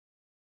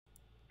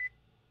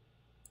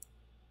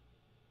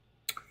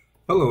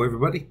Hello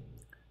everybody,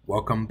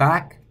 welcome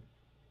back.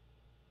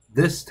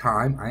 This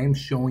time I am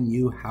showing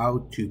you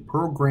how to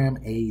program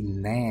a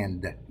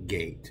NAND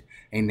gate.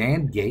 A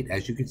NAND gate,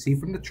 as you can see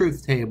from the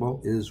truth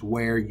table, is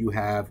where you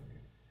have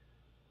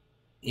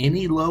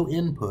any low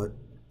input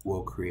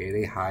will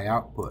create a high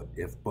output.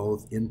 If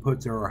both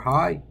inputs are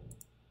high,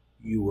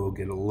 you will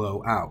get a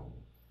low out.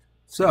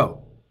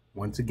 So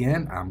once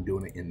again, I'm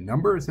doing it in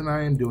numbers and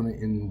I am doing it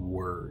in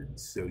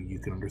words so you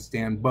can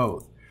understand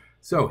both.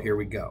 So here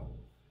we go.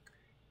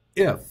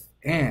 If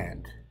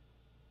and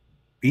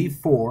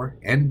B4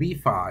 and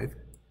B5,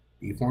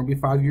 B4 and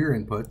B5 are your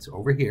inputs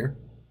over here.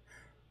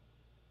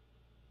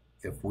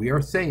 If we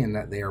are saying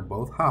that they are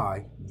both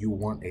high, you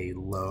want a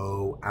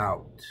low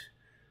out.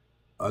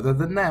 Other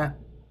than that,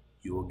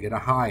 you will get a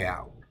high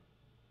out.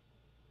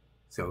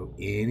 So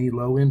any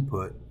low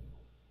input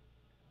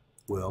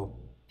will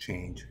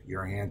change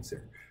your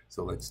answer.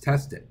 So let's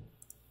test it.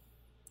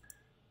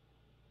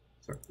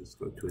 So let's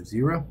go to a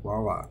 0.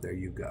 Voila, there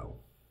you go.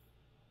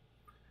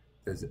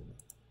 Does it?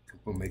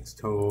 It makes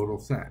total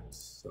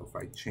sense. So if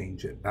I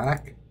change it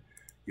back,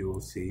 you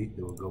will see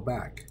it will go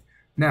back.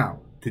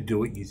 Now, to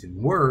do it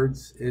using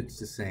words, it's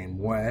the same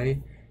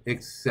way,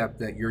 except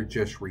that you're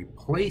just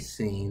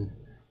replacing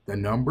the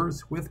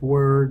numbers with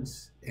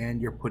words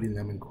and you're putting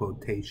them in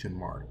quotation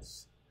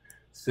marks.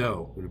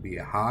 So it'll be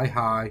a high,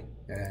 high,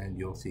 and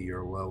you'll see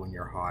your low and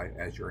your high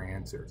as your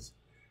answers.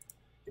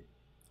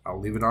 I'll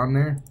leave it on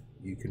there.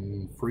 You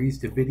can freeze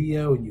the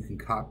video and you can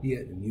copy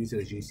it and use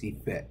it as you see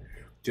fit.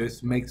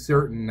 Just make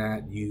certain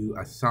that you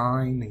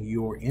assign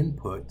your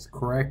inputs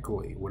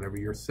correctly, whatever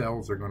your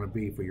cells are going to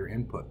be for your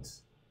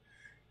inputs.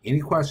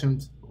 Any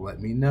questions, let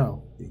me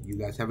know. You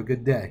guys have a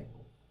good day.